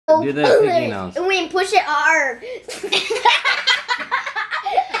Do the piggy nose. And we push it hard.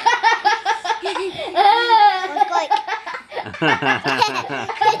 Look like.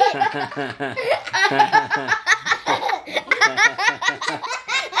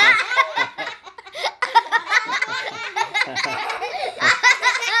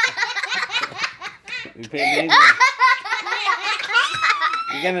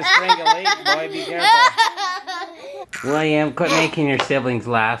 You're gonna strangulate, boy. Be careful. William, quit making your siblings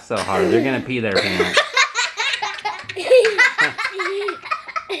laugh so hard. They're gonna pee their pants.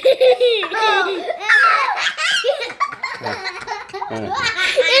 It's middle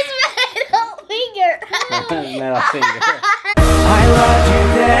finger. Middle finger. I love you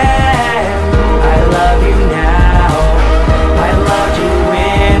then, I love you now. I loved you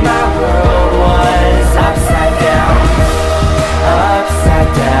when my world was upside down.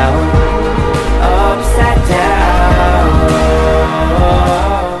 Upside down, upside down.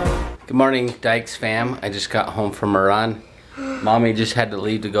 Good morning, Dyches fam. I just got home from a run. Mommy just had to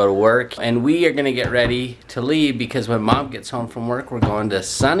leave to go to work. And we are gonna get ready to leave because when Mom gets home from work, we're going to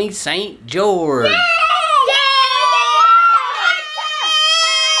sunny St. George. Yay!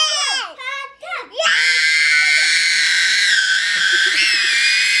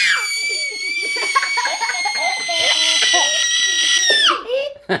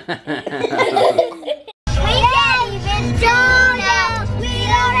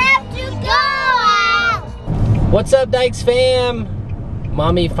 What's up, Dyches fam?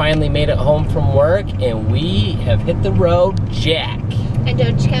 Mommy finally made it home from work and we have hit the road, Jack. And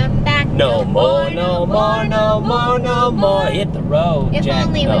don't you come back. No more, no more, no more, no more. Hit the road, If Jack.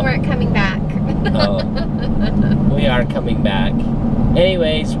 only we weren't coming back. Oh, we are coming back.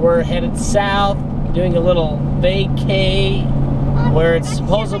 Anyways, we're headed south, doing a little vacay where it's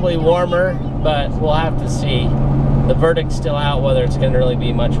supposedly warmer, but we'll have to see. The verdict's still out whether it's going to really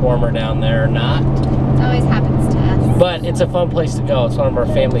be much warmer down there or not. It always happens to us. But it's a fun place to go. It's one of our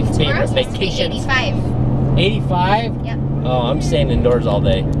family favorite vacations. 85. 85? Yep. Oh, I'm staying indoors all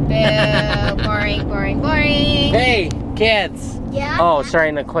day. Boo. Boring, boring, boring. Hey, kids. Yeah? Oh,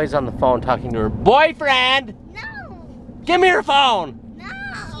 sorry, Nicole's on the phone talking to her boyfriend. No. Give me your phone. No.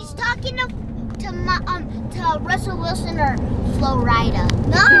 She's talking to Russell Wilson or Flo Rida.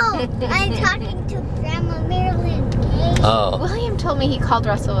 No. I'm talking to Grandma Marilyn. Okay? Oh. William told me he called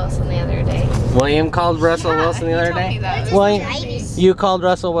Russell Wilson the other day. William called Russell Wilson the other day? William, You called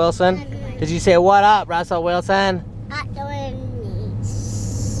Russell Wilson? Did you say, what up, Russell Wilson? not doing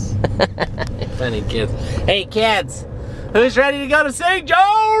this. Funny kids. Hey, kids. Who's ready to go to St.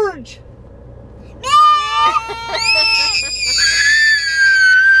 George?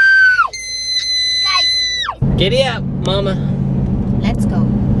 Giddy up, Mama. Let's go.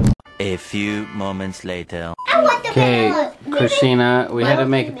 A few moments later. Okay, Christina, we had to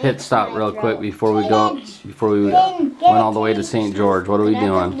make a pit stop real quick before we went all the way to St. George. What are we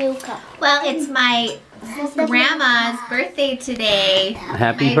doing? Well, it's my grandma's birthday today.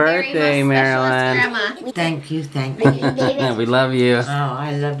 Happy My birthday, very most Marilyn. specialist grandma. Thank you. We love you. Oh,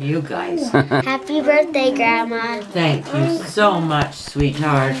 I love you guys. Happy birthday, Grandma. Thank you so much,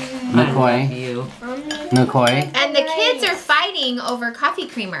 sweetheart. I Nicole. love you. Nicole. And the kids are fighting over coffee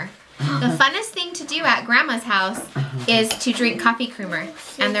creamer. The funnest thing to do at grandma's house is to drink coffee creamer.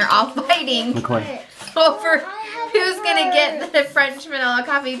 And they're all fighting Nicole. over who's gonna get the French vanilla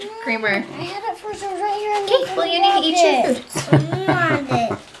coffee creamer. I had it first, it was right here. Okay, well you need to eat your food. I wanted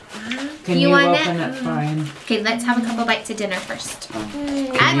it. Can You you want open it? it for him? Okay, let's have a couple bites of dinner first.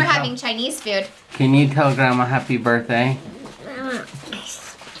 And we're having Chinese food. Can you tell Grandma happy birthday?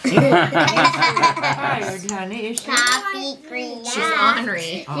 Tired, honey. Is she? Coffee cream. She's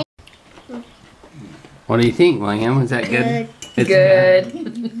ornery. What do you think, William? Is that good? It's Good.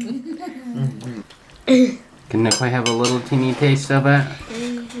 Can Nicole have a little teeny taste of it?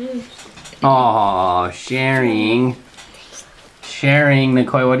 Oh, sharing. Sharing,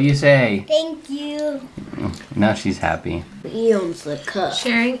 Nicole, what do you say? Thank you. Now she's happy. He owns the cup.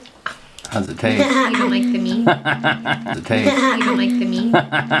 Sharing. How's it taste? You don't like the meat? How's it taste? You don't like the meat?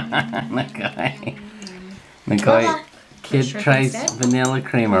 Nicole, kid Shrimp tries instead? vanilla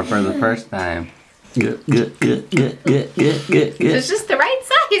creamer for the first time. Good, good, good, good, good, good, good, good. It's just the right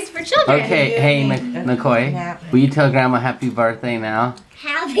size for children. Okay, hey, Nicole, will you tell Grandma happy birthday now?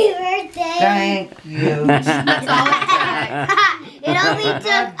 Happy birthday. Thank you. That's all it took. It only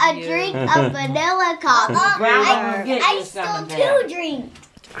took a drink of vanilla coffee. Grandma will get I you some stole of that. 2 drinks.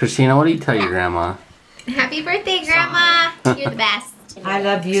 Christina, what do you tell your grandma? Happy birthday, Grandma. You're the best. I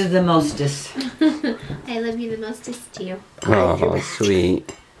love you the mostest. I love you the mostest too. Oh,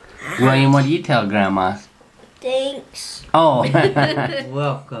 sweet. William, what do you tell Grandma? Thanks. Oh.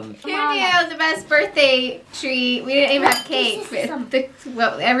 Welcome. Who knew the best birthday treat? We didn't even have cake. But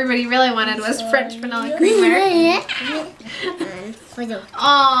what everybody really wanted was French vanilla creamer. Aw, you're a sweet boy.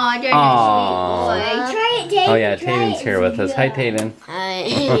 Try it, Dave. Oh yeah, Taden's here with us. Hi, Taden.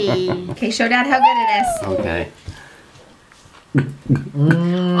 Okay, show Dad how good it is. Okay.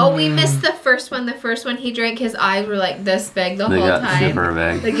 Oh, we missed the first one. The first one he drank, his eyes were like this big the They whole got time. super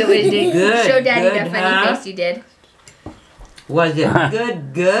big. Look at what he did. Good, Show Daddy good, that funny huh? face you did. Was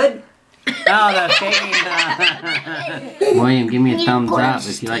it good? Oh, that's William, give me a thumbs up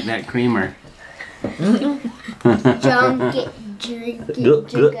if you like that creamer. Drink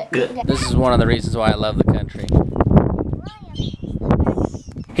it. This is one of the reasons why I love the country.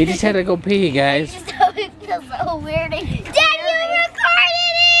 He just had to go pee, guys. It feels so weird. Dad, you recorded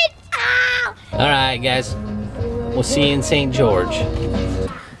it! Ow! Alright, guys. We'll see you in St. George.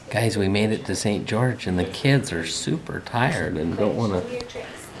 Guys, we made it to St. George and the kids are super tired and don't want to...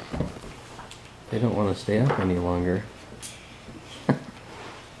 They don't want to stay up any longer.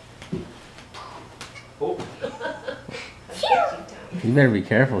 You better be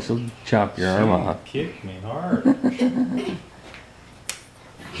careful, she'll chop your arm off. Kicked me hard.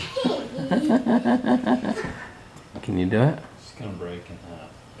 Can you do it? It's gonna break in half.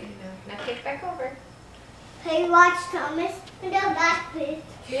 Now kick back over. Hey, watch Thomas. And then back, please.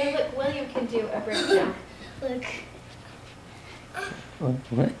 Yeah, look, William can do a breakdown. Look. Oh,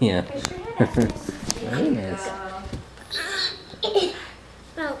 yeah. Nice.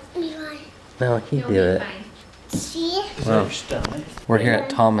 Oh, Eli. No, he You'll do be it. fine. See? Well, we're here at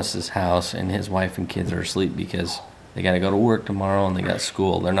Thomas's house and his wife and kids are asleep because they gotta go to work tomorrow and they got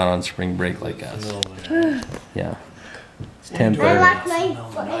school. They're not on spring break like us. Yeah. It's I 10:30. locked my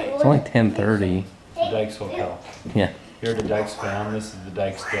It's only 10:30. Dyches Hotel. Yeah. Here at the Dyches Fam, this is the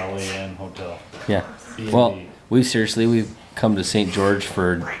Dyches Deli Inn Hotel. Yeah. B&B. Well, we've come to St. George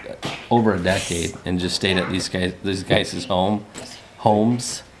for over a decade and just stayed at these guys'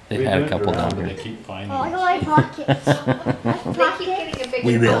 homes. They've We had do a it couple around, down but here. They keep finding Oh, us. my pockets. They keep getting a bigger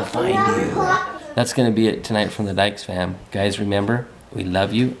We will bowl. find you. That's gonna be it tonight from the Dyches fam. Guys, remember, we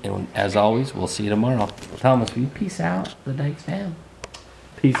love you, and as always, we'll see you tomorrow. Thomas, will you peace out, the Dyches fam?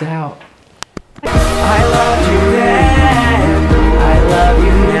 Peace out. I loved you then, I love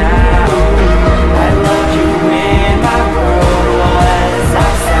you now.